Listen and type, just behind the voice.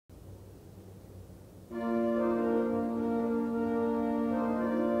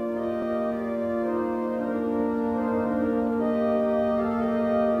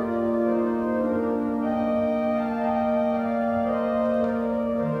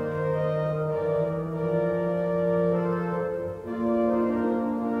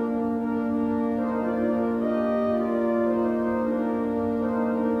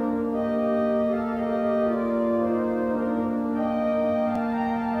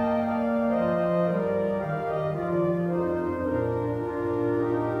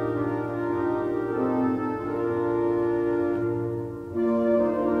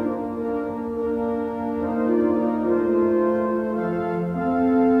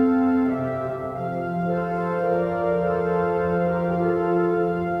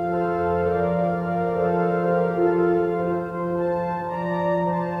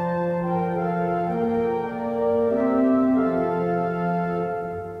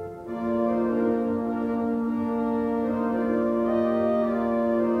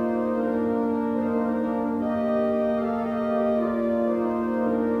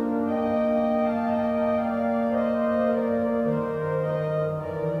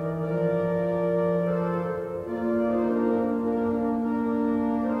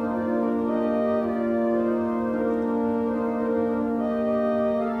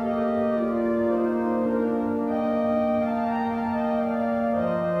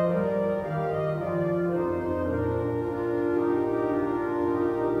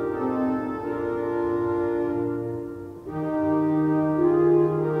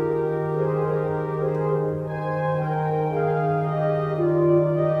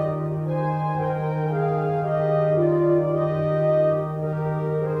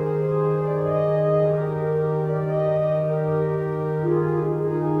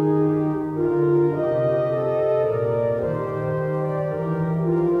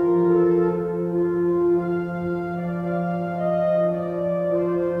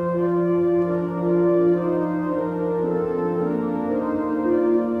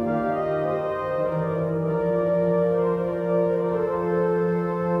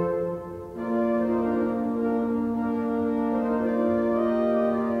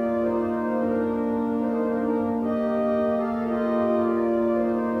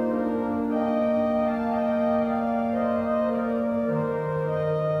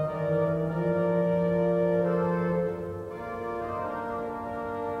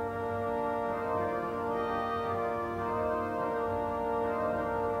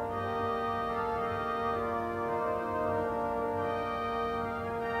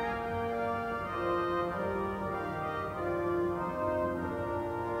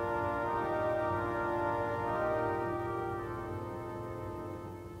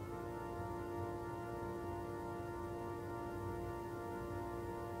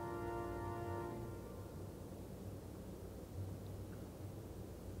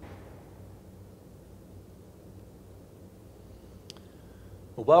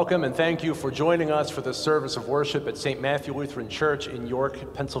Welcome and thank you for joining us for this service of worship at St. Matthew Lutheran Church in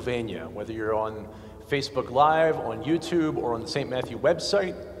York, Pennsylvania. Whether you're on Facebook Live, on YouTube, or on the St. Matthew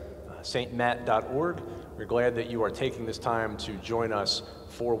website, stmat.org, we're glad that you are taking this time to join us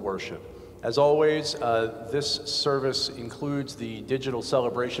for worship. As always, this service includes the digital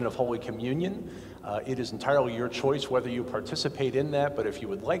celebration of Holy Communion. It is entirely your choice whether you participate in that, but if you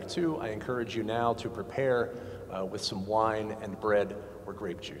would like to, I encourage you now to prepare with some wine and bread or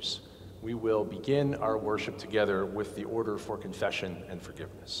grape juice. We will begin our worship together with the order for confession and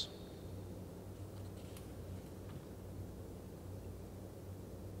forgiveness.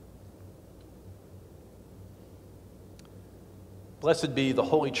 Blessed be the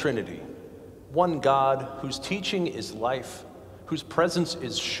Holy Trinity, one God whose teaching is life, whose presence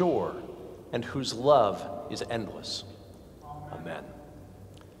is sure, and whose love is endless. Amen.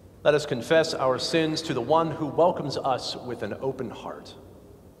 Let us confess our sins to the one who welcomes us with an open heart.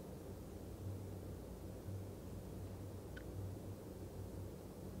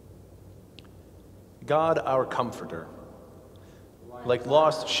 God, our comforter, like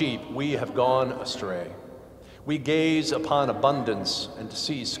lost sheep, we have gone astray. We gaze upon abundance and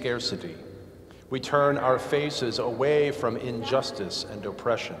see scarcity. We turn our faces away from injustice and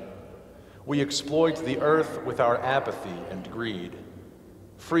oppression. We exploit the earth with our apathy and greed.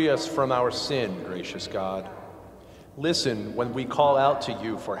 Free us from our sin, gracious God. Listen when we call out to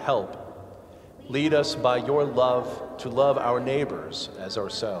you for help. Lead us by your love to love our neighbors as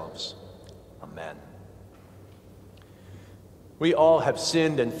ourselves. Amen. We all have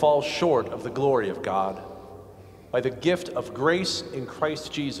sinned and fall short of the glory of God. By the gift of grace in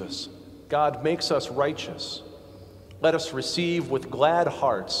Christ Jesus, God makes us righteous. Let us receive with glad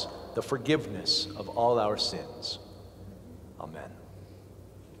hearts the forgiveness of all our sins. Amen.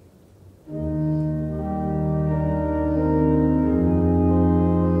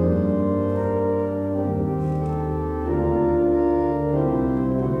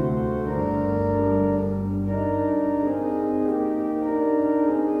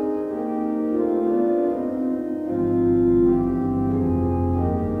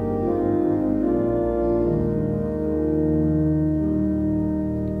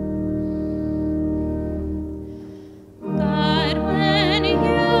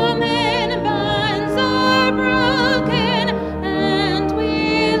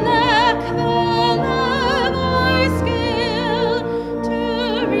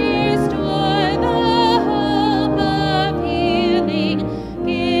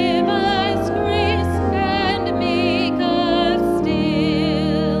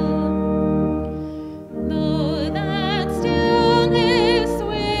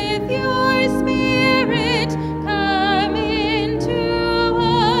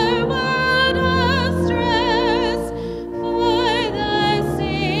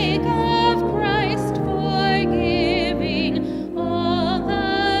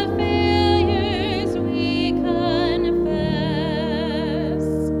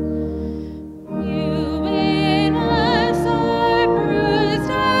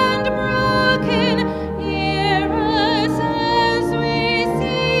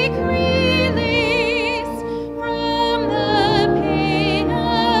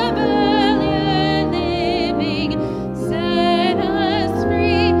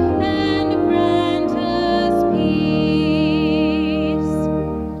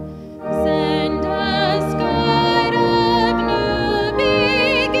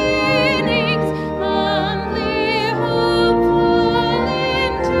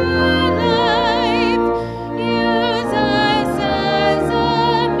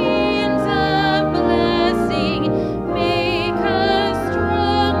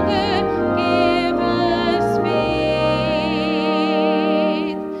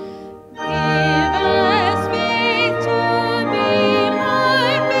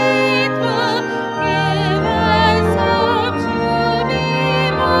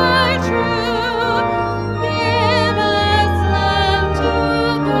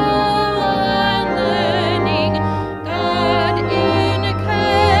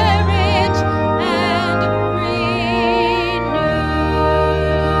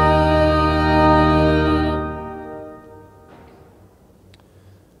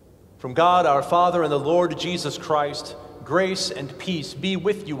 From God our Father and the Lord Jesus Christ, grace and peace be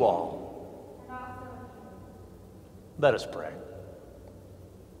with you all. Let us pray.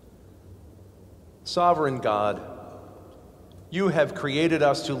 Sovereign God, you have created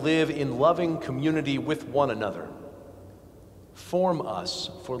us to live in loving community with one another. Form us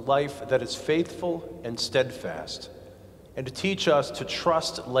for life that is faithful and steadfast, and teach us to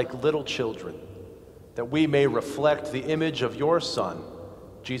trust like little children, that we may reflect the image of your Son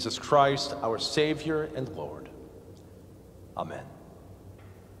Jesus Christ, our Savior and Lord. Amen.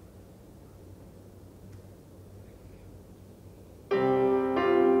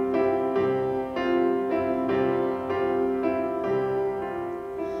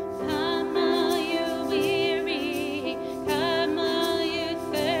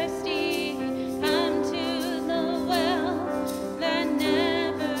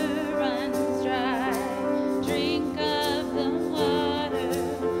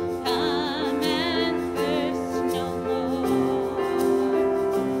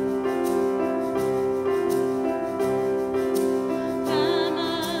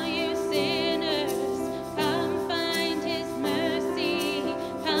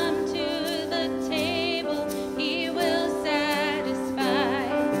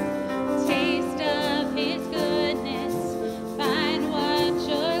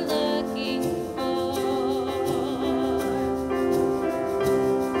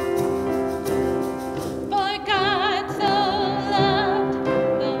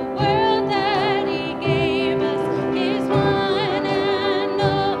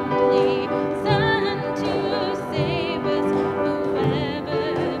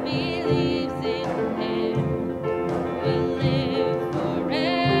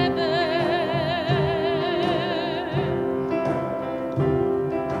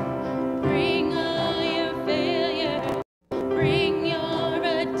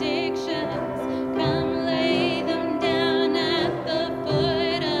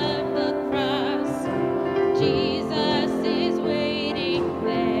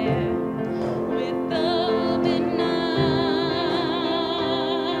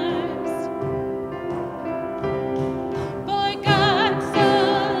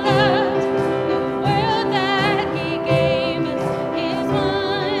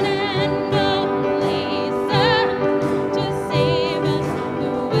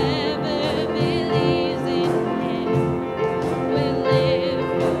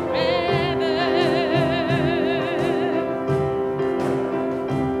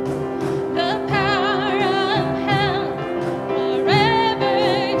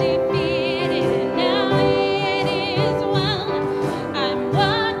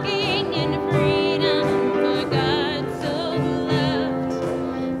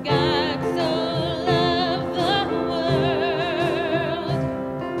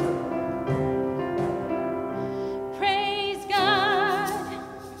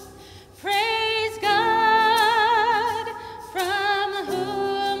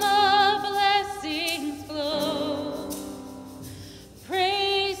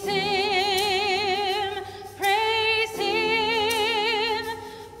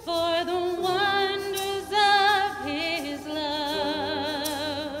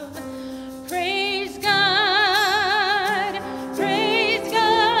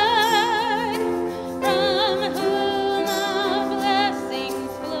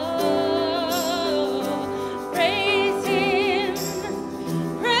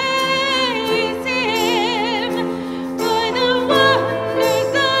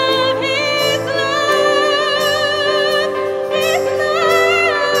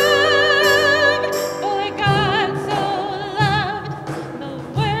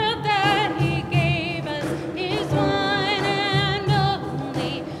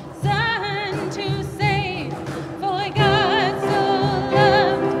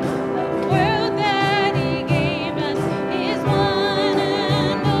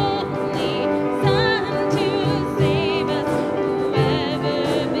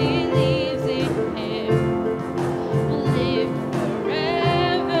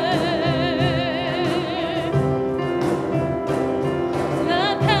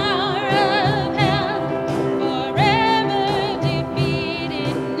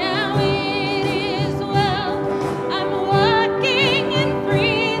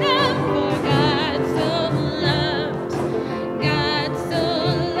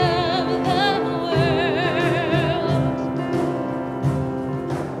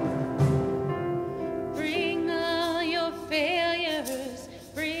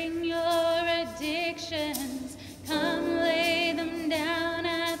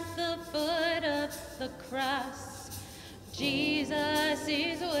 Jesus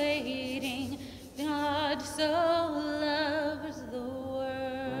is waiting. God so loves the world.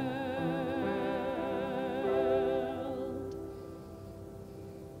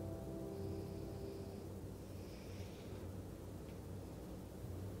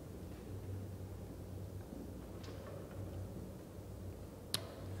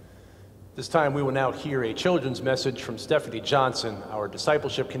 This time we will now hear a children's message from Stephanie Johnson, our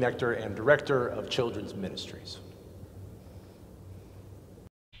discipleship connector and director of children's ministries.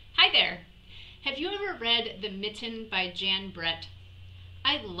 The Mitten by Jan Brett.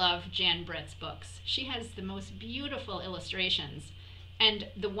 I love Jan Brett's books. She has the most beautiful illustrations. And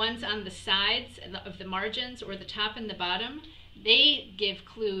the ones on the sides of the margins, or the top and the bottom, they give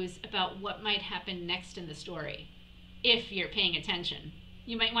clues about what might happen next in the story, if you're paying attention.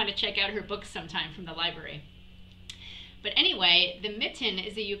 You might want to check out her books sometime from the library. But anyway, The Mitten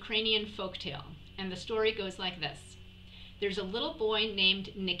is a Ukrainian folktale, and the story goes like this. There's a little boy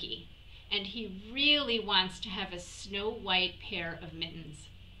named Nicky, and he really wants to have a snow-white pair of mittens.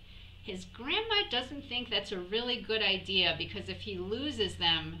 His grandma doesn't think that's a really good idea because if he loses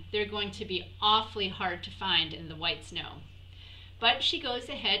them, they're going to be awfully hard to find in the white snow. But she goes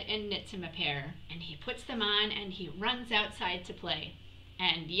ahead and knits him a pair, and he puts them on and he runs outside to play.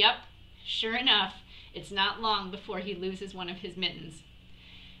 And yep, sure enough, it's not long before he loses one of his mittens.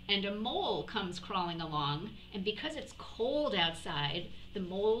 And a mole comes crawling along, and because it's cold outside, the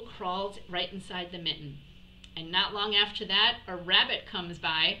mole crawls right inside the mitten. And not long after that, a rabbit comes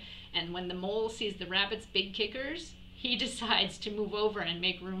by, and when the mole sees the rabbit's big kickers, he decides to move over and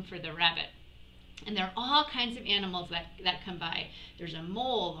make room for the rabbit. And there are all kinds of animals that come by. There's a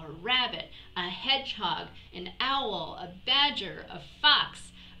mole, a rabbit, a hedgehog, an owl, a badger, a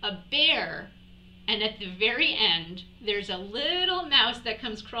fox, a bear, and at the very end, there's a little mouse that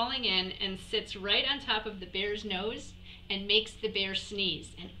comes crawling in and sits right on top of the bear's nose and makes the bear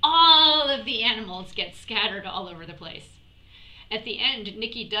sneeze. And all of the animals get scattered all over the place. At the end,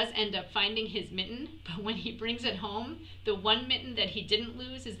 Nicky does end up finding his mitten, but when he brings it home, the one mitten that he didn't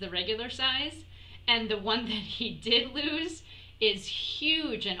lose is the regular size, and the one that he did lose is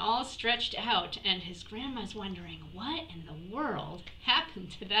huge and all stretched out, and his grandma's wondering, what in the world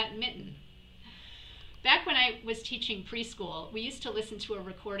happened to that mitten? Back when I was teaching preschool, we used to listen to a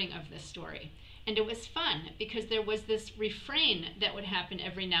recording of this story, and it was fun because there was this refrain that would happen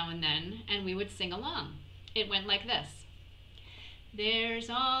every now and then, and we would sing along. It went like this. There's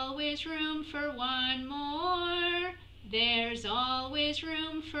always room for one more. There's always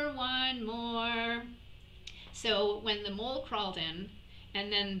room for one more. So when the mole crawled in,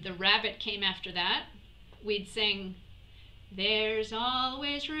 and then the rabbit came after that, we'd sing, there's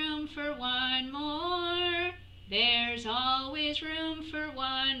always room for one more. There's always room for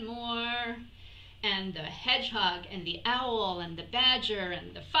one more. And the hedgehog and the owl and the badger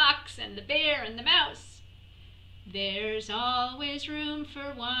and the fox and the bear and the mouse. There's always room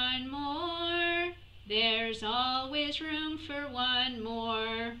for one more. There's always room for one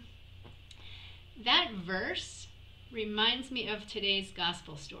more. That verse reminds me of today's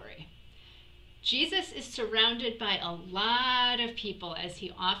gospel story. Jesus is surrounded by a lot of people, as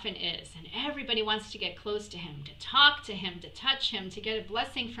he often is, and everybody wants to get close to him, to talk to him, to touch him, to get a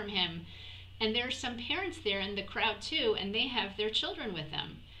blessing from him. And there are some parents there in the crowd too, and they have their children with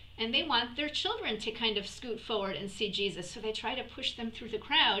them. And they want their children to kind of scoot forward and see Jesus, so they try to push them through the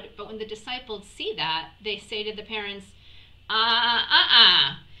crowd. But when the disciples see that, they say to the parents,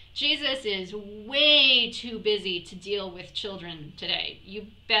 Jesus is way too busy to deal with children today. You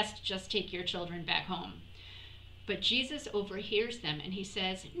best just take your children back home. But Jesus overhears them and he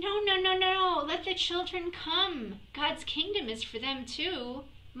says, no, let the children come. God's kingdom is for them too.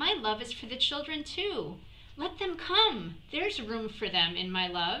 My love is for the children too. Let them come. There's room for them in my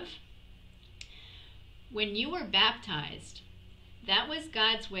love. When you were baptized, that was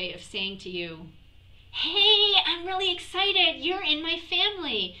God's way of saying to you, hey, I'm really excited. You're in my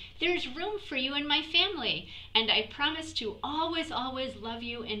family. There's room for you in my family. And I promise to always, always love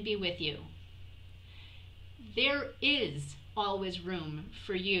you and be with you. There is always room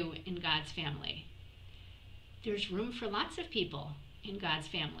for you in God's family. There's room for lots of people in God's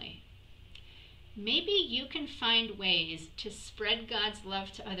family. Maybe you can find ways to spread God's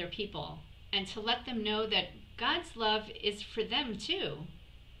love to other people and to let them know that God's love is for them too.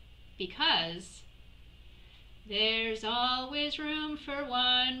 Because there's always room for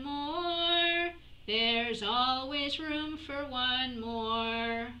one more. There's always room for one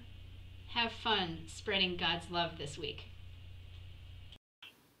more. Have fun spreading God's love this week.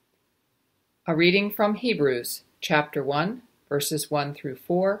 A reading from Hebrews, chapter 1, verses 1 through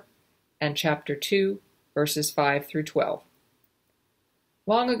 4, and chapter 2, verses 5 through 12.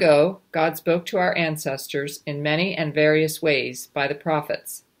 Long ago, God spoke to our ancestors in many and various ways by the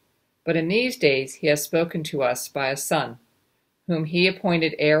prophets. But in these days he has spoken to us by a Son, whom he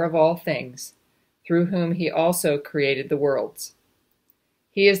appointed heir of all things, through whom he also created the worlds.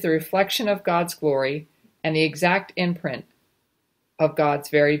 He is the reflection of God's glory and the exact imprint of God's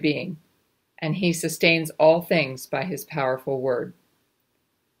very being, and he sustains all things by his powerful word.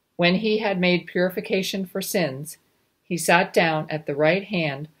 When he had made purification for sins, he sat down at the right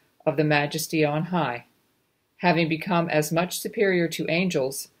hand of the Majesty on high, having become as much superior to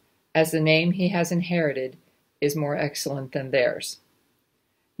angels as the name he has inherited is more excellent than theirs.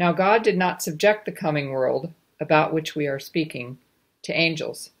 Now God did not subject the coming world, about which we are speaking, to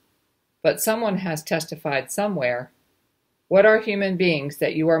angels. But someone has testified somewhere, "What are human beings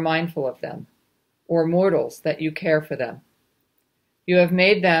that you are mindful of them, or mortals that you care for them? You have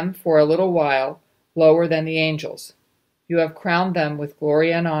made them for a little while lower than the angels. You have crowned them with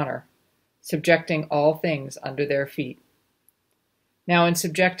glory and honor, subjecting all things under their feet." Now in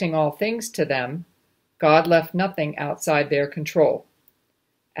subjecting all things to them, God left nothing outside their control.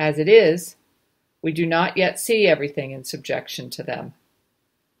 As it is, we do not yet see everything in subjection to them,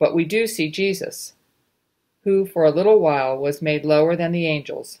 but we do see Jesus, who for a little while was made lower than the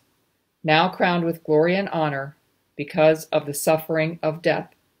angels, now crowned with glory and honor because of the suffering of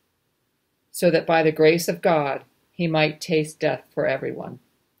death, so that by the grace of God he might taste death for everyone.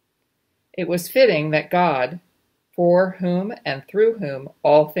 It was fitting that God, for whom and through whom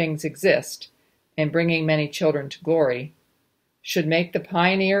all things exist, in bringing many children to glory, should make the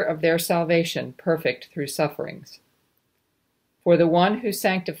pioneer of their salvation perfect through sufferings. For the one who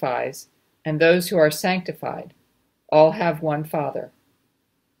sanctifies and those who are sanctified all have one Father.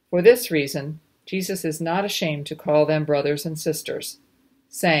 For this reason, Jesus is not ashamed to call them brothers and sisters,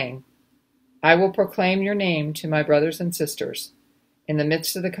 saying, "I will proclaim your name to my brothers and sisters. In the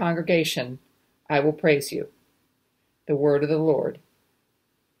midst of the congregation, I will praise you." The word of the Lord.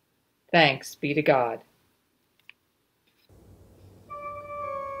 Thanks be to God.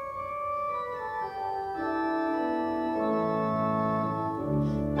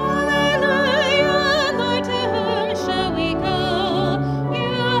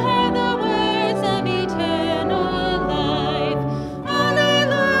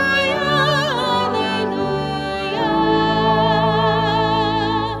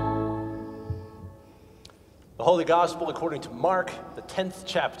 The Holy Gospel according to Mark, the 10th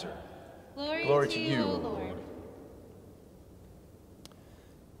chapter. Glory to you, O Lord.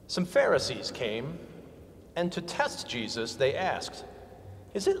 Some Pharisees came, and to test Jesus, they asked,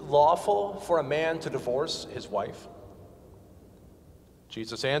 "Is it lawful for a man to divorce his wife?"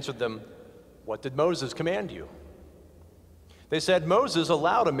 Jesus answered them, "What did Moses command you?" They said, "Moses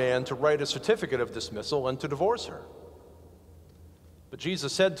allowed a man to write a certificate of dismissal and to divorce her." But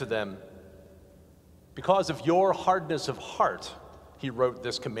Jesus said to them, "Because of your hardness of heart, he wrote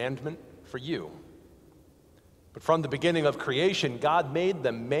this commandment for you. But from the beginning of creation, God made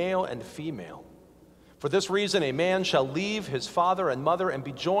them male and female. For this reason, a man shall leave his father and mother and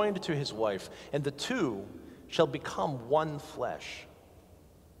be joined to his wife, and the two shall become one flesh.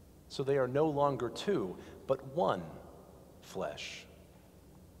 So they are no longer two, but one flesh.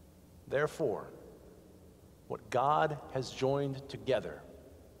 Therefore, what God has joined together,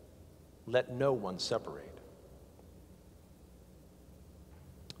 let no one separate."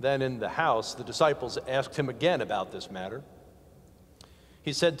 Then in the house, the disciples asked him again about this matter.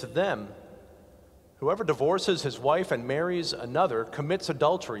 He said to them, "Whoever divorces his wife and marries another commits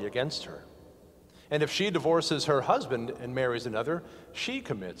adultery against her. And if she divorces her husband and marries another, she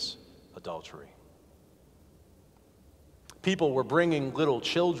commits adultery." People were bringing little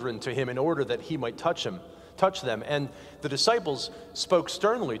children to him in order that he might touch them, and the disciples spoke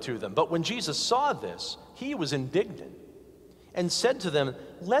sternly to them. But when Jesus saw this, he was indignant and said to them,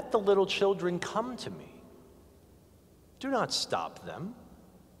 "Let the little children come to me. Do not stop them,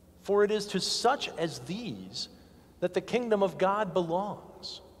 for it is to such as these that the kingdom of God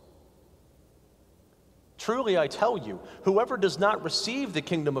belongs. Truly I tell you, whoever does not receive the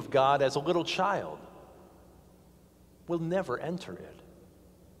kingdom of God as a little child will never enter it."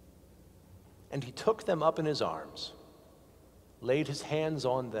 And he took them up in his arms, laid his hands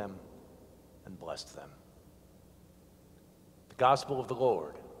on them, and blessed them. The Gospel of the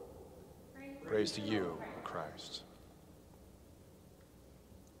Lord. Praise to you, Christ.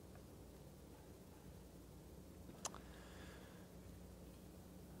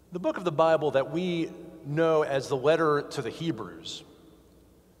 The book of the Bible that we know as the letter to the Hebrews,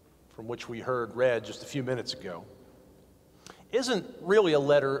 from which we heard read just a few minutes ago, isn't really a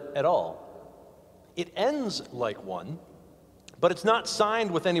letter at all. It ends like one, but it's not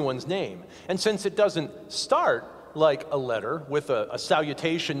signed with anyone's name. And since it doesn't start like a letter with a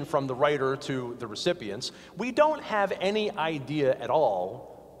salutation from the writer to the recipients, we don't have any idea at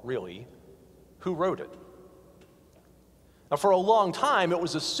all, really, who wrote it. Now, for a long time, it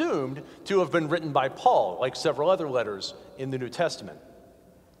was assumed to have been written by Paul, like several other letters in the New Testament.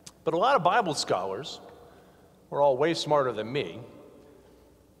 But a lot of Bible scholars, who are all way smarter than me,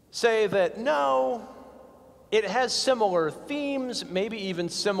 say that no, it has similar themes, maybe even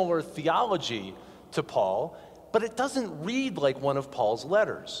similar theology to Paul, but it doesn't read like one of Paul's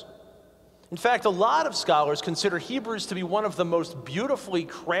letters. In fact, a lot of scholars consider Hebrews to be one of the most beautifully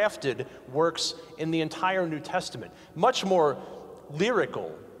crafted works in the entire New Testament, much more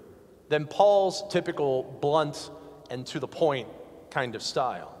lyrical than Paul's typical blunt and to-the-point kind of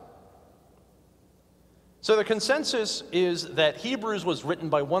style. So the consensus is that Hebrews was written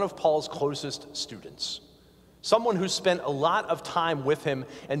by one of Paul's closest students, someone who spent a lot of time with him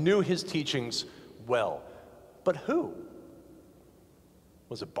and knew his teachings well. But who?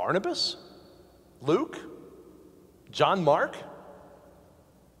 Was it Barnabas? Luke? John Mark?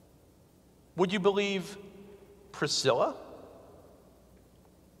 Would you believe Priscilla?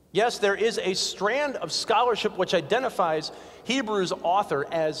 Yes, there is a strand of scholarship which identifies Hebrews' author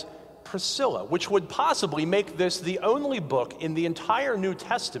as Priscilla, which would possibly make this the only book in the entire New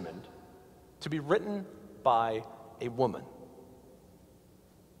Testament to be written by a woman,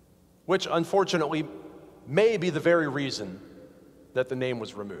 which unfortunately may be the very reason that the name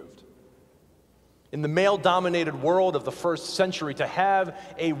was removed. In the male-dominated world of the first century, to have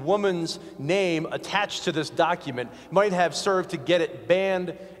a woman's name attached to this document might have served to get it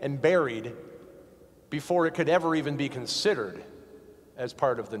banned and buried before it could ever even be considered as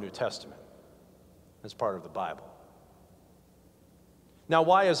part of the New Testament, as part of the Bible. Now,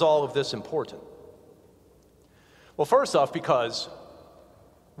 why is all of this important? Well, first off, because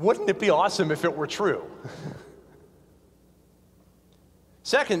wouldn't it be awesome if it were true?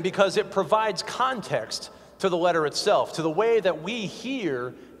 Second, because it provides context to the letter itself, to the way that we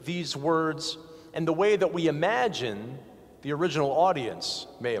hear these words and the way that we imagine the original audience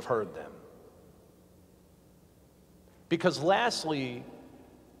may have heard them. Because lastly,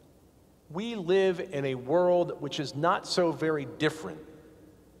 we live in a world which is not so very different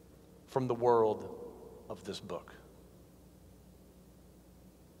from the world of this book.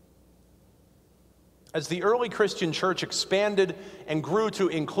 As the early Christian church expanded and grew to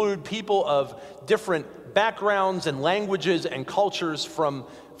include people of different backgrounds and languages and cultures, from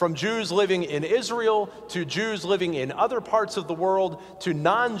Jews living in Israel to Jews living in other parts of the world to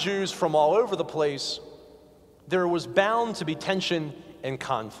non-Jews from all over the place, there was bound to be tension and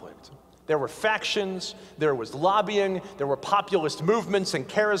conflict. There were factions, there was lobbying, there were populist movements and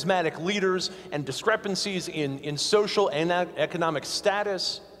charismatic leaders, and discrepancies in social and economic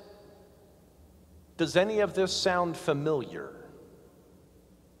status. Does any of this sound familiar?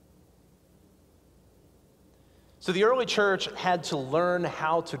 So the early church had to learn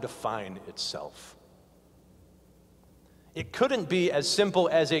how to define itself. It couldn't be as simple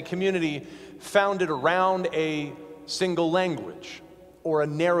as a community founded around a single language or a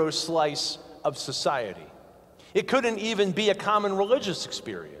narrow slice of society. It couldn't even be a common religious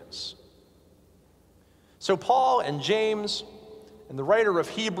experience. So Paul and James and the writer of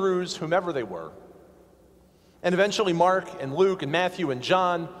Hebrews, whomever they were, and eventually Mark and Luke and Matthew and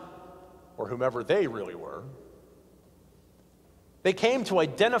John, or whomever they really were, they came to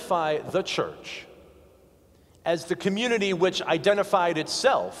identify the church as the community which identified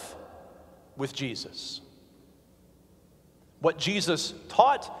itself with Jesus. What Jesus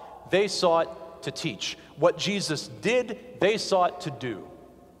taught, they sought to teach. What Jesus did, they sought to do.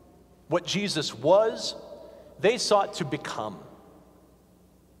 What Jesus was, they sought to become.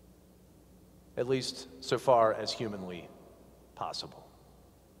 At least so far as humanly possible.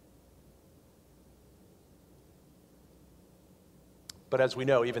 But as we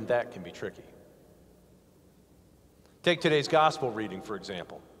know, even that can be tricky. Take today's gospel reading, for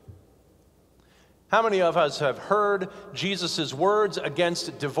example. How many of us have heard Jesus' words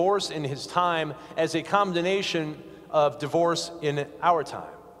against divorce in his time as a condemnation of divorce in our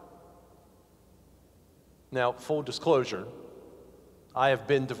time? Now, full disclosure, I have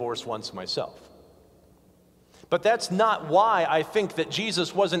been divorced once myself. But that's not why I think that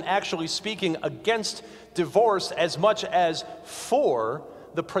Jesus wasn't actually speaking against divorce as much as for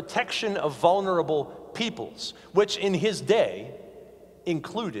the protection of vulnerable peoples, which in his day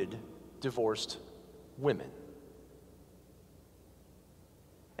included divorced women.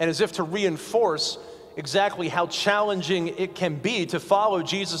 And as if to reinforce exactly how challenging it can be to follow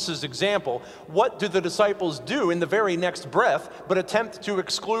Jesus' example, what do the disciples do in the very next breath but attempt to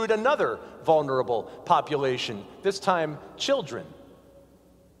exclude another vulnerable population, this time children,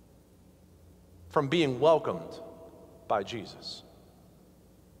 from being welcomed by Jesus?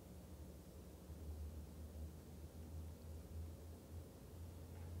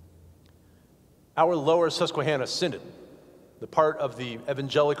 Our Lower Susquehanna Synod, the part of the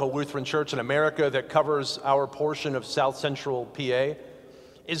Evangelical Lutheran Church in America that covers our portion of South Central PA,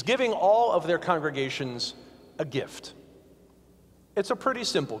 is giving all of their congregations a gift. It's a pretty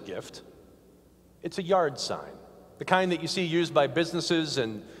simple gift. It's a yard sign. the kind that you see used by businesses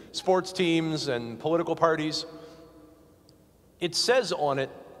and sports teams and political parties. It says on it,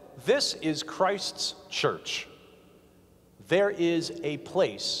 "This is Christ's church. There is a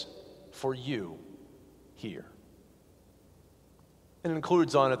place for you here." And it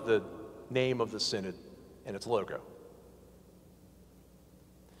includes on it the name of the synod and its logo.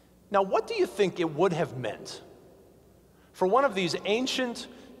 Now, what do you think it would have meant for one of these ancient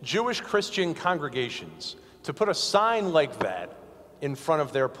Jewish Christian congregations to put a sign like that in front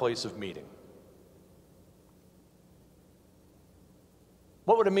of their place of meeting?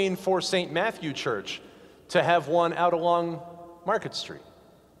 What would it mean for St. Matthew Church to have one out along Market Street?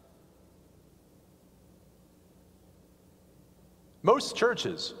 Most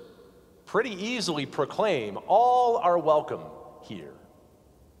churches pretty easily proclaim, "All are welcome here."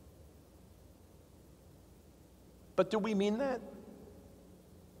 But do we mean that?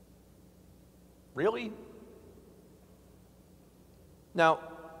 Really? Now,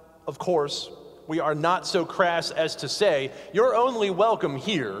 of course, we are not so crass as to say, "You're only welcome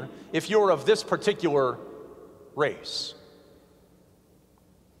here if you're of this particular race.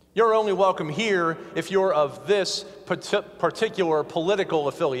 You're only welcome here if you're of this particular political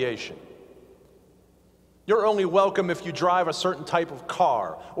affiliation. You're only welcome if you drive a certain type of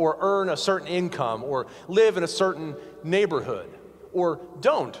car, or earn a certain income, or live in a certain neighborhood, or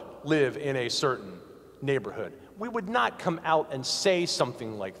don't live in a certain neighborhood." We would not come out and say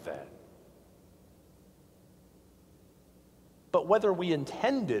something like that. But whether we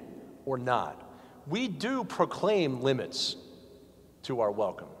intend it or not, we do proclaim limits to our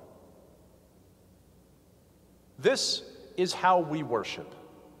welcome. This is how we worship,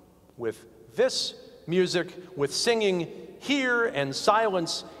 with this music, with singing here and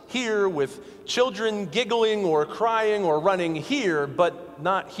silence here, with children giggling or crying or running here, but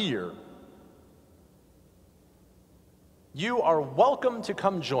not here. You are welcome to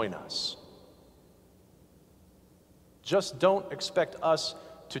come join us. Just don't expect us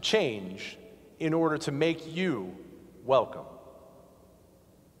to change in order to make you welcome.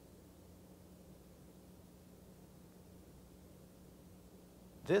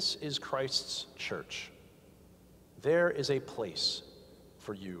 This is Christ's church. There is a place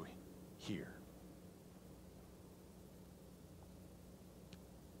for you here.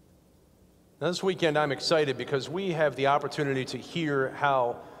 Now, this weekend I'm excited because we have the opportunity to hear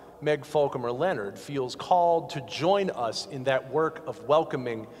how Meg Falcomer-Leonard feels called to join us in that work of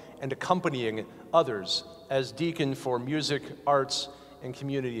welcoming and accompanying others as deacon for music, arts, and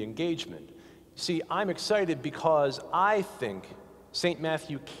community engagement. See, I'm excited because I think St.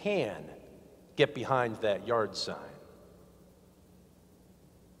 Matthew can get behind that yard sign.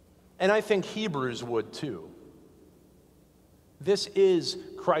 And I think Hebrews would too. This is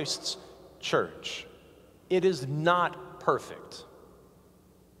Christ's church. It is not perfect,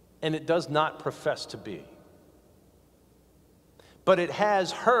 and it does not profess to be. But it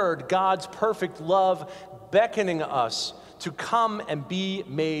has heard God's perfect love beckoning us to come and be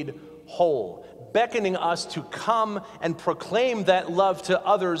made whole, beckoning us to come and proclaim that love to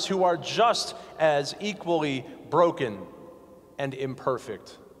others who are just as equally broken and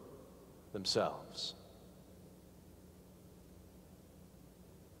imperfect themselves.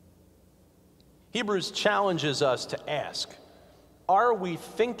 Hebrews challenges us to ask, are we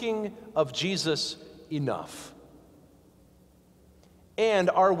thinking of Jesus enough? And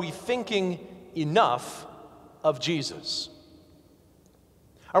are we thinking enough of Jesus?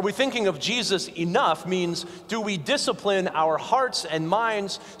 Are we thinking of Jesus enough means, do we discipline our hearts and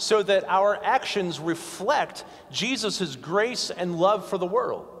minds so that our actions reflect Jesus' grace and love for the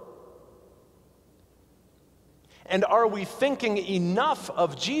world? And are we thinking enough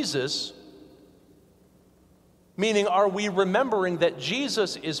of Jesus, meaning are we remembering that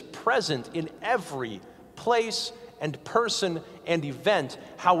Jesus is present in every place and person and event,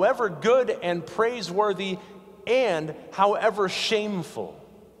 however good and praiseworthy and however shameful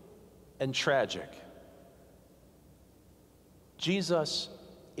and tragic? Jesus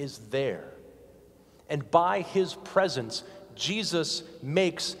is there. And by his presence, Jesus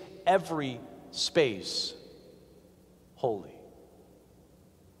makes every space holy.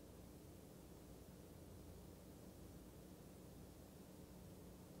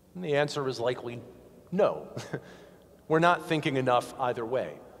 And the answer is likely no. We're not thinking enough either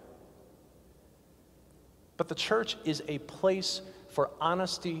way. But the church is a place for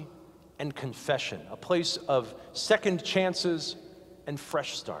honesty and confession, a place of second chances and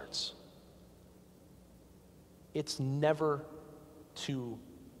fresh starts. It's never too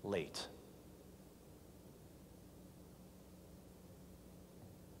late.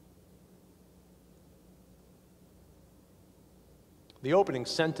 The opening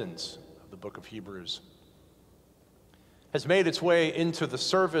sentence of the book of Hebrews has made its way into the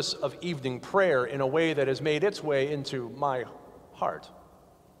service of evening prayer in a way that has made its way into my heart.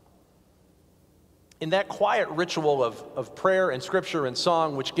 In that quiet ritual of prayer and scripture and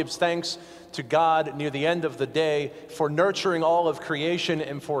song, which gives thanks to God near the end of the day for nurturing all of creation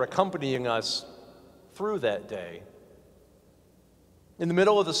and for accompanying us through that day, in the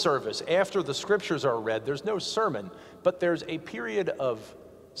middle of the service, after the scriptures are read, there's no sermon, but there's a period of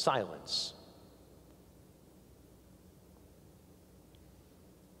silence.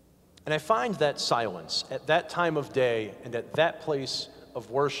 And I find that silence at that time of day and at that place of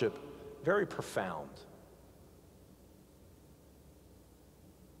worship very profound.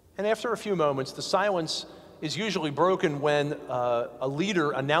 And after a few moments, the silence is usually broken when a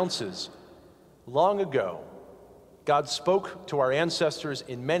leader announces, long ago, God spoke to our ancestors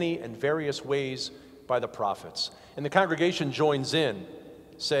in many and various ways by the prophets. And the congregation joins in,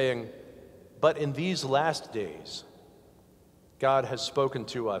 saying, but in these last days, God has spoken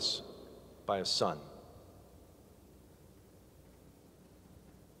to us by a Son.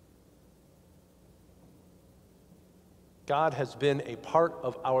 God has been a part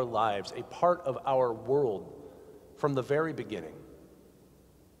of our lives, a part of our world from the very beginning.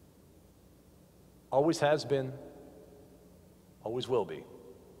 Always has been, always will be.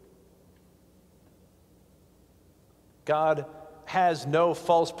 God has no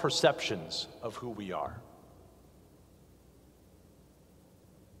false perceptions of who we are.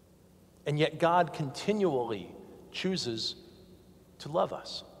 And yet God continually chooses to love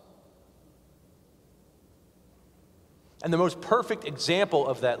us. And the most perfect example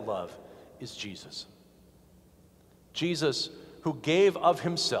of that love is Jesus. Jesus, who gave of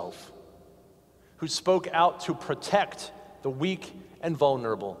himself, who spoke out to protect the weak and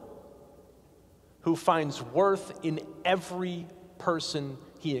vulnerable, who finds worth in every person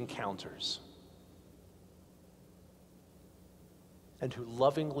he encounters, and who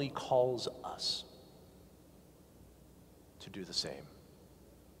lovingly calls us to do the same.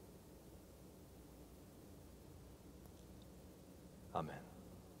 Amen.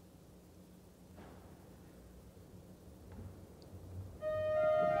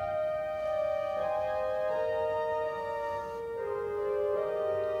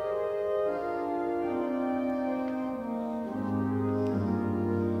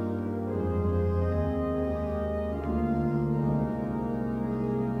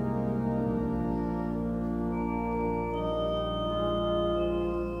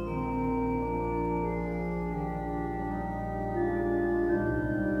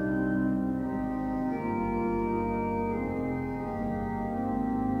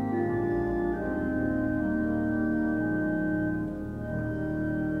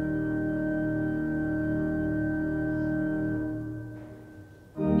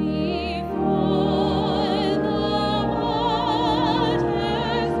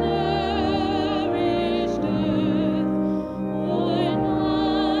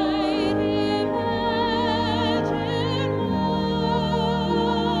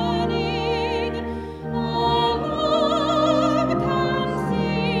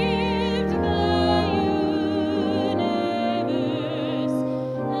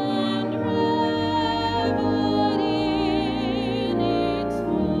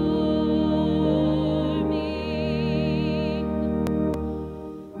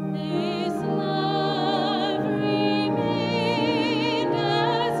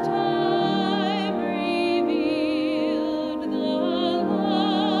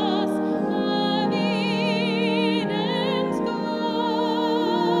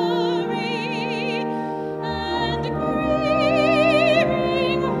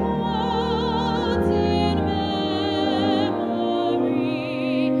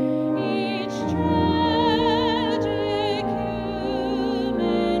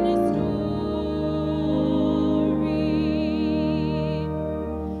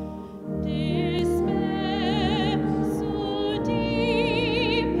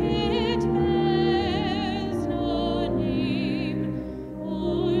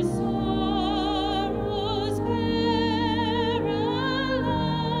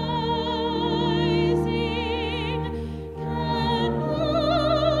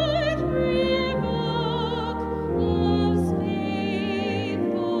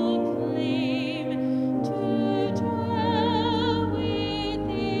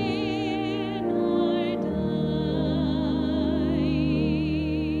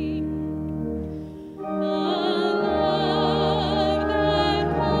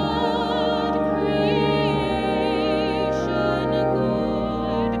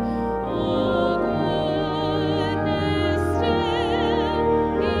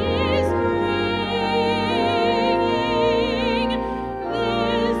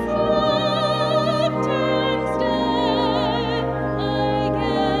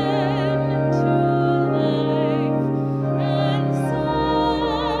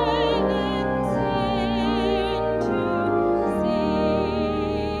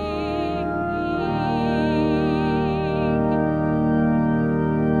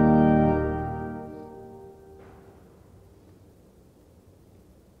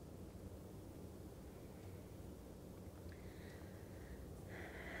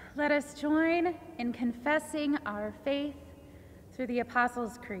 Let us join in confessing our faith through the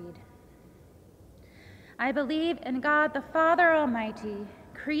Apostles' Creed. I believe in God the Father Almighty,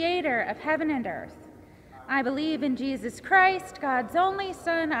 creator of heaven and earth. I believe in Jesus Christ, God's only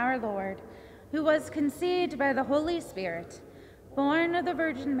Son, our Lord, who was conceived by the Holy Spirit, born of the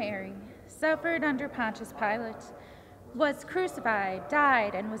Virgin Mary, suffered under Pontius Pilate, was crucified,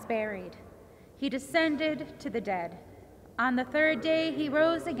 died, and was buried. He descended to the dead. On the third day he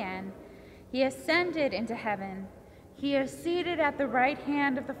rose again. He ascended into heaven. He is seated at the right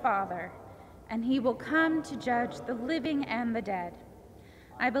hand of the Father, and he will come to judge the living and the dead.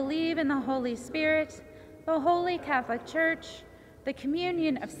 I believe in the Holy Spirit, the Holy Catholic Church, the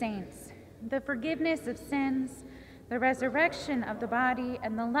communion of saints, the forgiveness of sins, the resurrection of the body,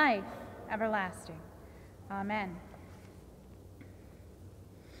 and the life everlasting. Amen.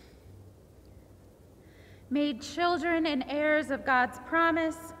 Made children and heirs of God's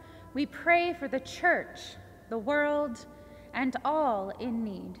promise, we pray for the church, the world, and all in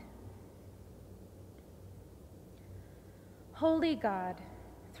need. Holy God,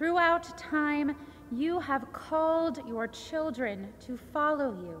 throughout time, you have called your children to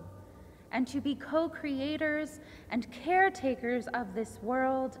follow you and to be co-creators and caretakers of this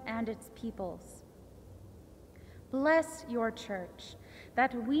world and its peoples. Bless your church,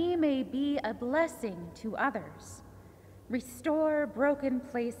 that we may be a blessing to others. Restore broken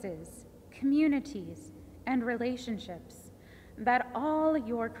places, communities, and relationships, that all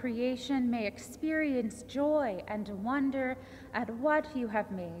your creation may experience joy and wonder at what you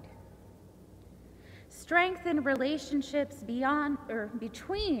have made. Strengthen relationships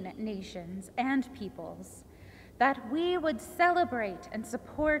between nations and peoples, that we would celebrate and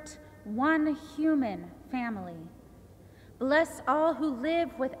support one human family. Bless all who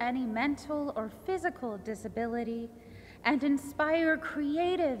live with any mental or physical disability, and inspire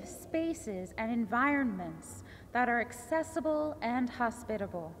creative spaces and environments that are accessible and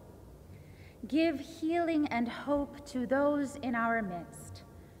hospitable. Give healing and hope to those in our midst,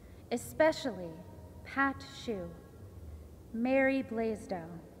 especially Pat Shue, Mary Blaisdell,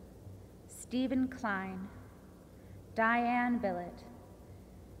 Stephen Klein, Diane Billett,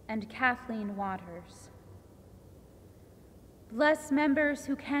 and Kathleen Waters. Bless members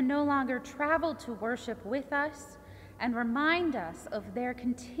who can no longer travel to worship with us, and remind us of their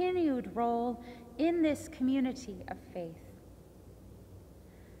continued role in this community of faith.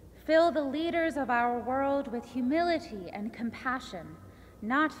 Fill the leaders of our world with humility and compassion,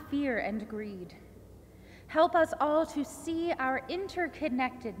 not fear and greed. Help us all to see our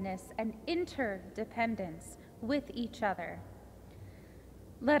interconnectedness and interdependence with each other.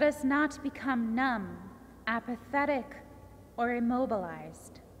 Let us not become numb, apathetic, or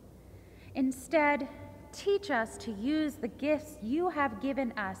immobilized. Instead, teach us to use the gifts you have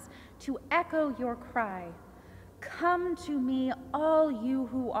given us to echo your cry, "Come to me, all you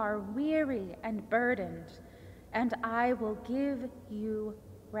who are weary and burdened, and I will give you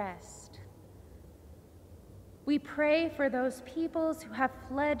rest." We pray for those peoples who have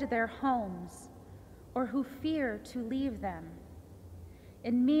fled their homes or who fear to leave them.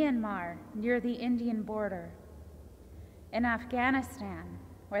 In Myanmar, near the Indian border. In Afghanistan,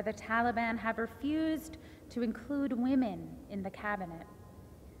 where the Taliban have refused to include women in the cabinet.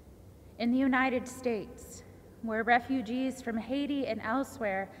 In the United States, where refugees from Haiti and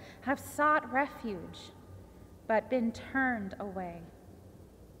elsewhere have sought refuge, but been turned away.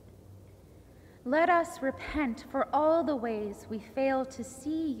 Let us repent for all the ways we fail to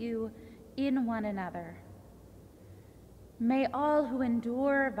see you in one another. May all who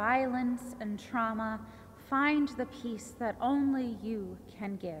endure violence and trauma find the peace that only you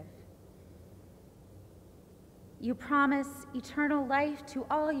can give. You promise eternal life to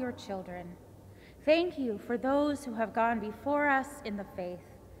all your children. Thank you for those who have gone before us in the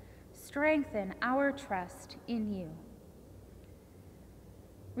faith. Strengthen our trust in you.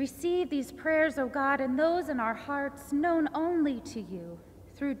 Receive these prayers, O God, and those in our hearts known only to you,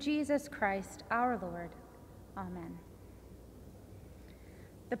 through Jesus Christ our Lord. Amen.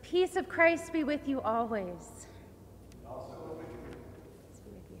 The peace of Christ be with you always. Also with you. Peace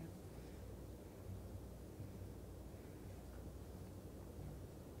be with you.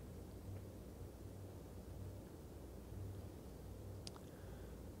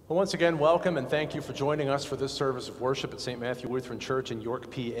 Well, once again, welcome and thank you for joining us for this service of worship at St. Matthew Lutheran Church in York,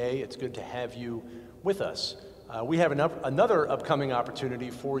 PA. It's good to have you with us. We have another upcoming opportunity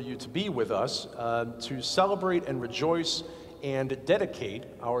for you to be with us to celebrate and rejoice and dedicate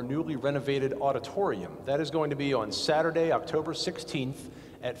our newly renovated auditorium. That is going to be on Saturday, October 16th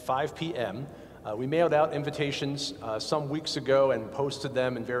at 5 p.m. We mailed out invitations some weeks ago and posted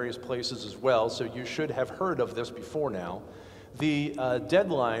them in various places as well, so you should have heard of this before now. The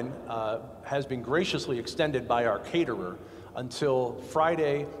deadline has been graciously extended by our caterer until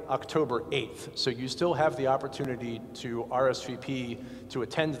Friday, October 8th. So you still have the opportunity to RSVP to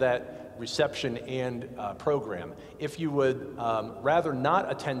attend that reception and program. If you would rather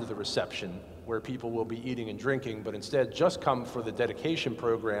not attend the reception, where people will be eating and drinking, but instead just come for the dedication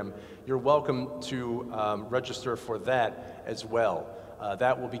program, you're welcome to register for that as well.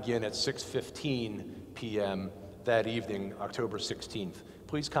 That will begin at 6:15 p.m. that evening, October 16th.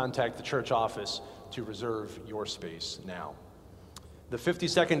 Please contact the church office to reserve your space now. The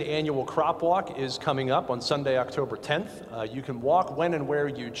 52nd annual Crop Walk is coming up on Sunday, October 10th. You can walk when and where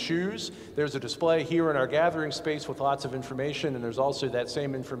you choose. There's a display here in our gathering space with lots of information, and there's also that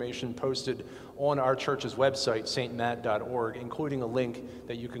same information posted on our church's website, stmat.org, including a link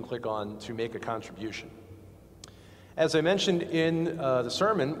that you can click on to make a contribution. As I mentioned in the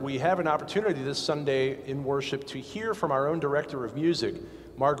sermon, we have an opportunity this Sunday in worship to hear from our own director of music,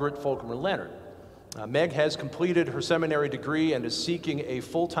 Margaret Folkman-Leonard. Meg has completed her seminary degree and is seeking a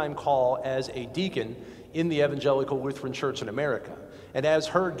full-time call as a deacon in the Evangelical Lutheran Church in America. And as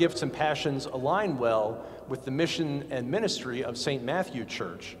her gifts and passions align well with the mission and ministry of St. Matthew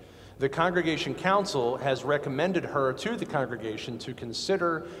Church, the Congregation Council has recommended her to the congregation to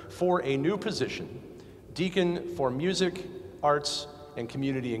consider for a new position, deacon for music, arts, and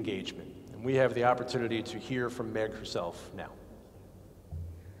community engagement. And we have the opportunity to hear from Meg herself now.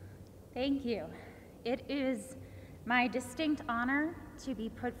 Thank you. It is my distinct honor to be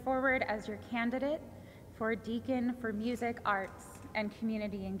put forward as your candidate for Deacon for Music, Arts, and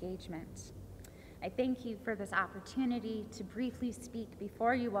Community Engagement. I thank you for this opportunity to briefly speak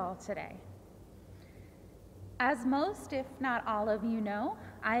before you all today. As most, if not all of you know,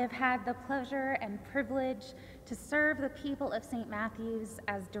 I have had the pleasure and privilege to serve the people of St. Matthew's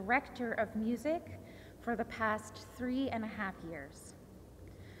as Director of Music for the past 3.5 years.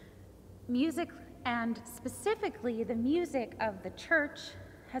 Music, and specifically the music of the church,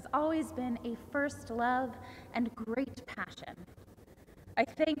 has always been a first love and great passion. I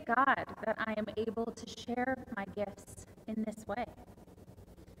thank God that I am able to share my gifts in this way.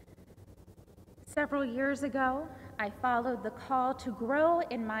 Several years ago, I followed the call to grow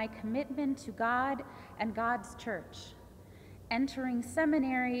in my commitment to God and God's church, entering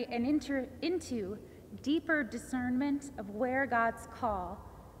seminary and into deeper discernment of where God's call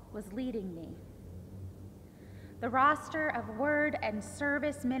was leading me. The roster of word and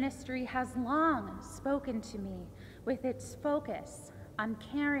service ministry has long spoken to me with its focus on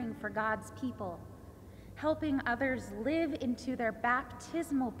caring for God's people, helping others live into their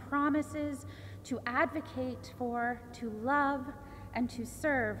baptismal promises to advocate for, to love, and to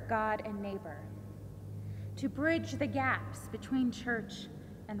serve God and neighbor, to bridge the gaps between church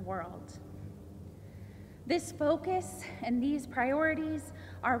and world. This focus and these priorities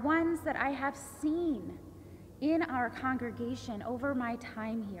are ones that I have seen in our congregation over my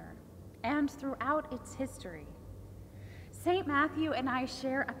time here and throughout its history. St. Matthew and I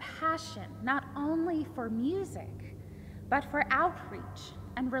share a passion not only for music, but for outreach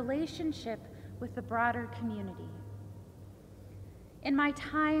and relationship with the broader community. In my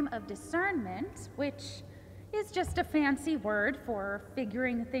time of discernment, which is just a fancy word for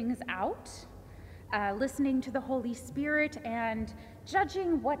figuring things out, listening to the Holy Spirit and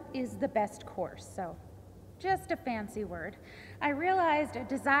judging what is the best course, so just a fancy word, I realized a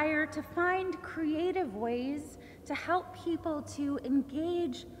desire to find creative ways to help people to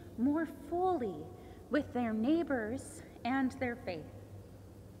engage more fully with their neighbors and their faith.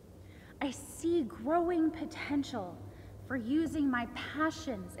 I see growing potential for using my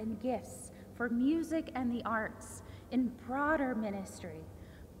passions and gifts for music and the arts in broader ministry,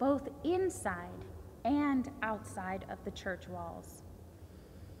 both inside and outside of the church walls.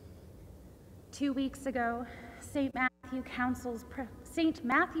 2 weeks ago, St.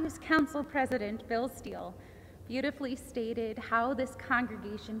 Matthew's Council President Bill Steele beautifully stated how this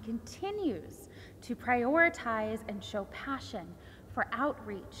congregation continues to prioritize and show passion for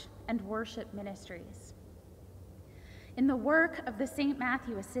outreach and worship ministries. In the work of the St.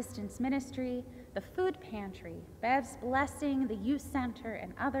 Matthew Assistance Ministry, the Food Pantry, Bev's Blessing, the Youth Center,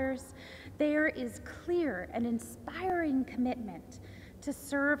 and others, there is clear and inspiring commitment to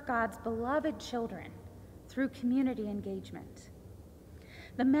serve God's beloved children through community engagement.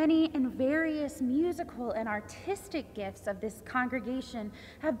 The many and various musical and artistic gifts of this congregation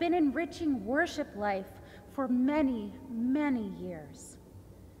have been enriching worship life for many, many years.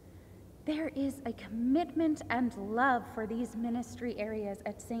 There is a commitment and love for these ministry areas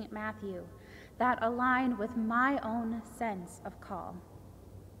at St. Matthew that align with my own sense of call.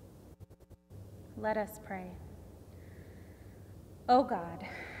 Let us pray. O God,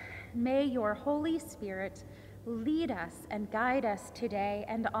 may your Holy Spirit lead us and guide us today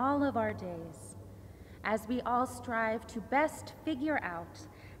and all of our days, as we all strive to best figure out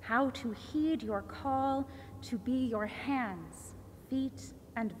how to heed your call to be your hands, feet,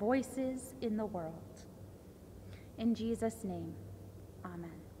 and voices in the world. In Jesus' name, amen.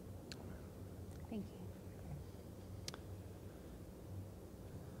 Thank you.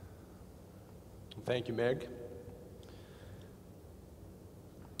 Thank you, Meg.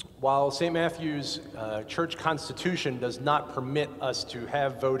 While St. Matthew's church constitution does not permit us to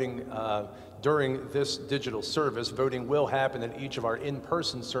have voting during this digital service, voting will happen at each of our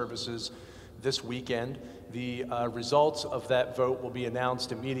in-person services this weekend. The results of that vote will be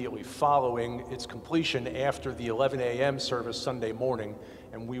announced immediately following its completion after the 11 a.m. service Sunday morning,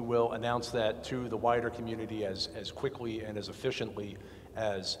 and we will announce that to the wider community as quickly and as efficiently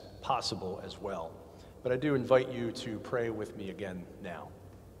as possible as well. But I do invite you to pray with me again now.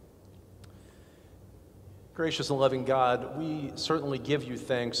 Gracious and loving God, we certainly give you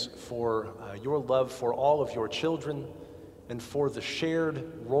thanks for your love for all of your children and for the shared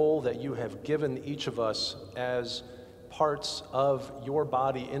role that you have given each of us as parts of your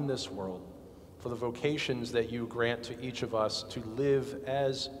body in this world, for the vocations that you grant to each of us to live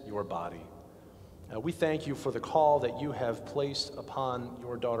as your body. We thank you for the call that you have placed upon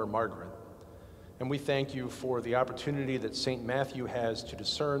your daughter Margaret, and we thank you for the opportunity that St. Matthew has to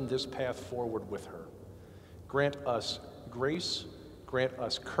discern this path forward with her. Grant us grace, grant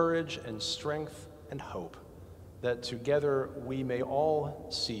us courage and strength and hope, that together we may all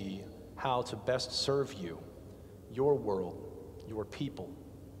see how to best serve you, your world, your people,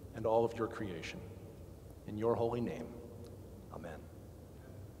 and all of your creation. In your holy name, amen.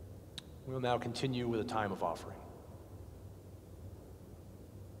 We will now continue with a time of offering.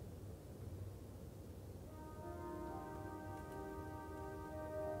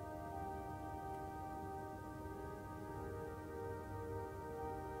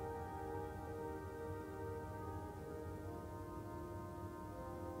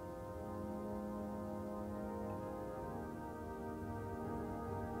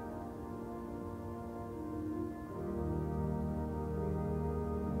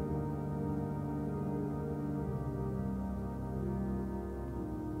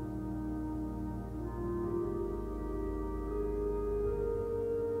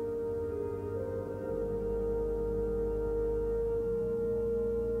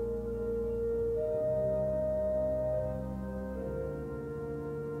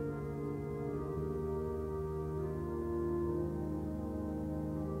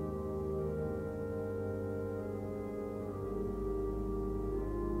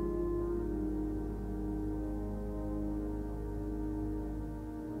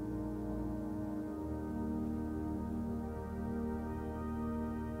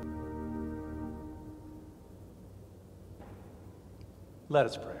 Let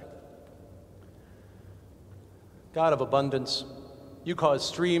us pray. God of abundance, you cause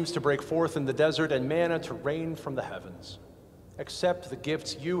streams to break forth in the desert and manna to rain from the heavens. Accept the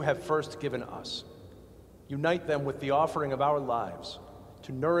gifts you have first given us. Unite them with the offering of our lives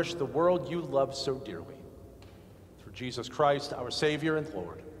to nourish the world you love so dearly. Through Jesus Christ, our Savior and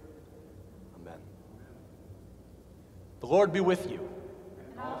Lord. Amen. The Lord be with you.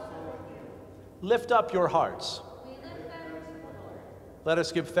 And also with you. Lift up your hearts. We lift them to the Lord. Let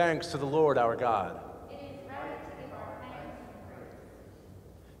us give thanks to the Lord our God. It is right to give our thanks and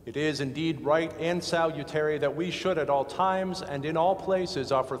praise. It is indeed right and salutary that we should at all times and in all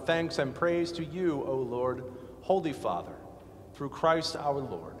places offer thanks and praise to you, O Lord, Holy Father, through Christ our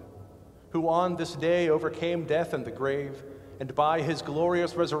Lord, who on this day overcame death and the grave, and by his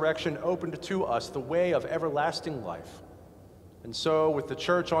glorious resurrection opened to us the way of everlasting life. And so, with the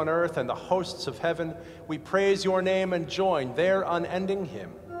church on earth and the hosts of heaven, we praise your name and join their unending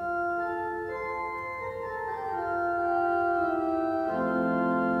hymn.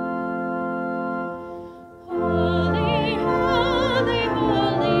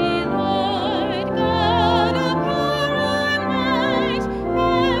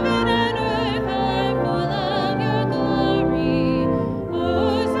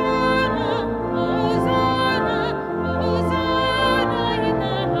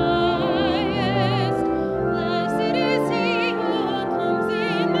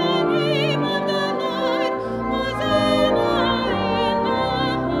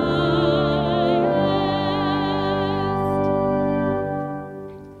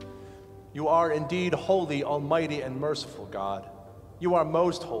 Indeed, holy, almighty, and merciful God. You are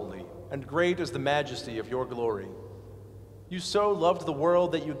most holy, and great is the majesty of your glory. You so loved the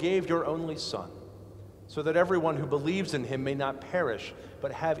world that you gave your only Son, so that everyone who believes in him may not perish,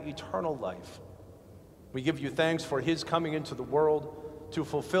 but have eternal life. We give you thanks for his coming into the world to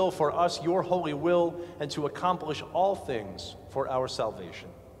fulfill for us your holy will and to accomplish all things for our salvation.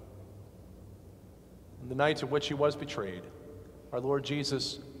 On the night in which he was betrayed, our Lord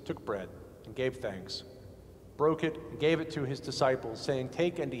Jesus took bread and gave thanks, broke it and gave it to his disciples, saying,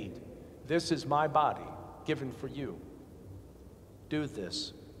 "Take and eat. This is my body given for you. Do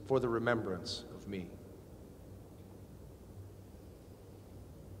this for the remembrance of me."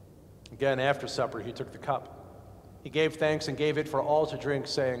 Again, after supper, he took the cup. He gave thanks and gave it for all to drink,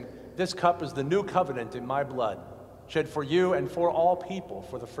 saying, "This cup is the new covenant in my blood, shed for you and for all people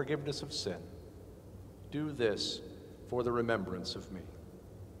for the forgiveness of sin. Do this for the remembrance of me."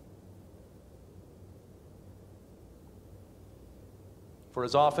 For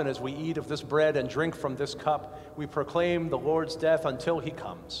as often as we eat of this bread and drink from this cup, we proclaim the Lord's death until he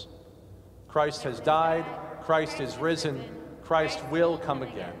comes. Christ has died, Christ is risen, Christ will come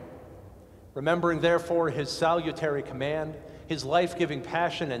again. Remembering therefore his salutary command, his life-giving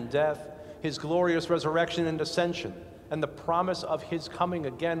passion and death, his glorious resurrection and ascension, and the promise of his coming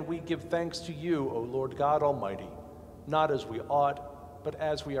again, we give thanks to you, O Lord God Almighty, not as we ought, but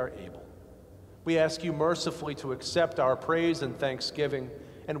as we are able. We ask you mercifully to accept our praise and thanksgiving,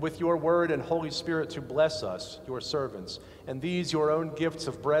 and with your word and Holy Spirit to bless us, your servants, and these your own gifts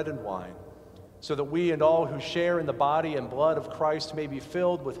of bread and wine, so that we and all who share in the body and blood of Christ may be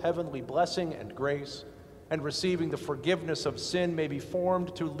filled with heavenly blessing and grace, and receiving the forgiveness of sin may be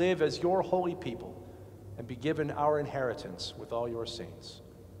formed to live as your holy people and be given our inheritance with all your saints.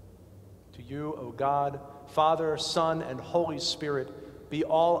 To you, O God, Father, Son, and Holy Spirit, be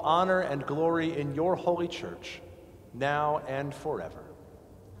all honor and glory in your holy church, now and forever.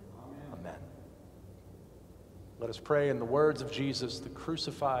 Amen. Let us pray in the words of Jesus, the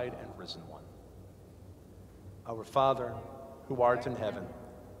crucified and risen one. Our Father, who art in heaven,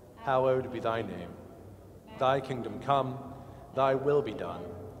 hallowed be thy name. Thy kingdom come, thy will be done,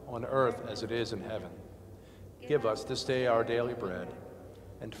 on earth as it is in heaven. Give us this day our daily bread,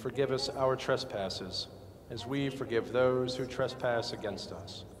 and forgive us our trespasses, as we forgive those who trespass against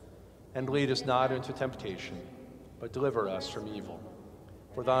us. And lead us not into temptation, but deliver us from evil.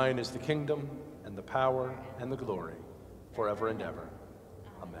 For thine is the kingdom, and the power, and the glory, forever and ever.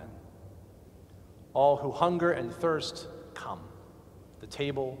 Amen. All who hunger and thirst, come. The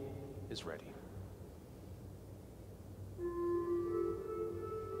table is ready.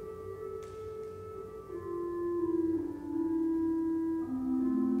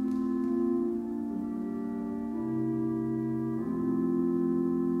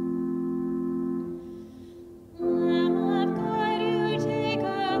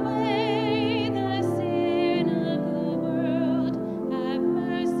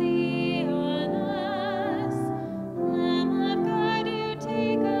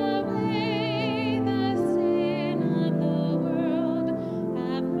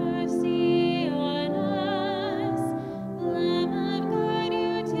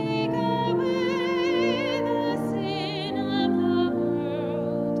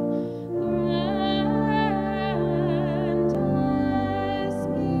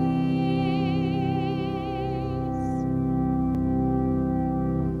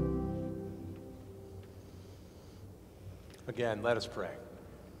 Again, let us pray.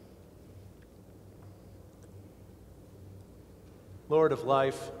 Lord of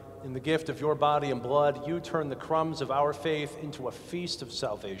life, in the gift of your body and blood, you turn the crumbs of our faith into a feast of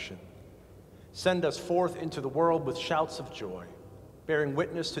salvation. Send us forth into the world with shouts of joy, bearing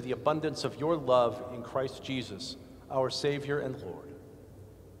witness to the abundance of your love in Christ Jesus, our Savior and Lord.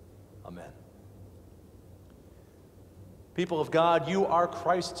 Amen. People of God, you are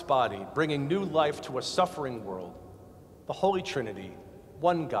Christ's body, bringing new life to a suffering world. The Holy Trinity,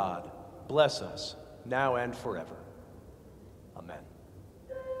 one God, bless us now and forever. Amen.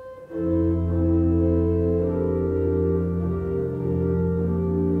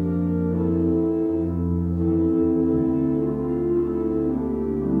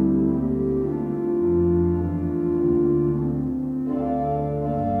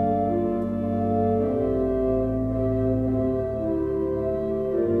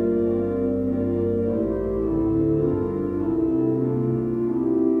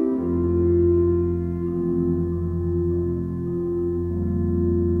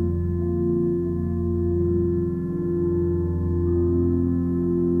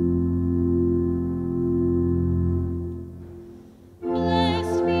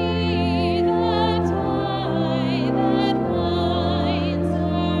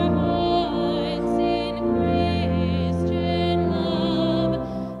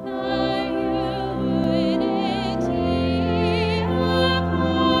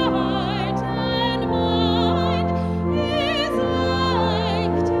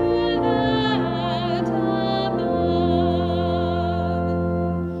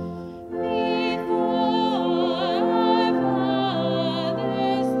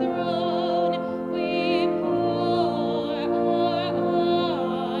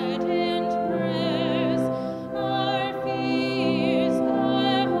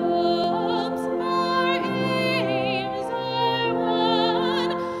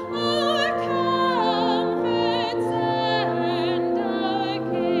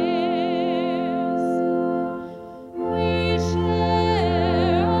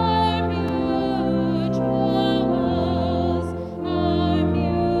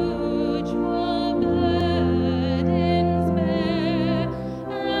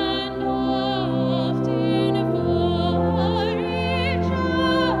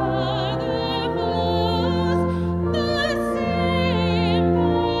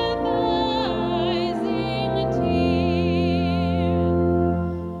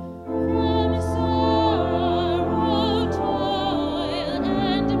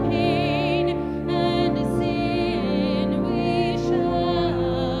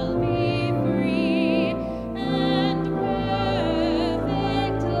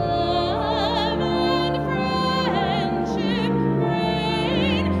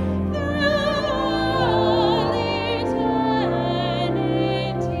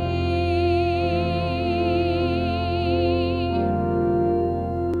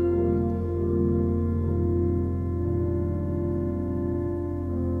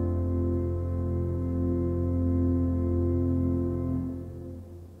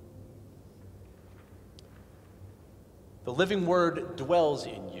 living word dwells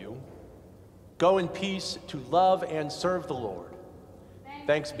in you. Go in peace to love and serve the Lord.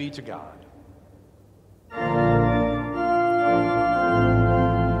 Thanks be to God.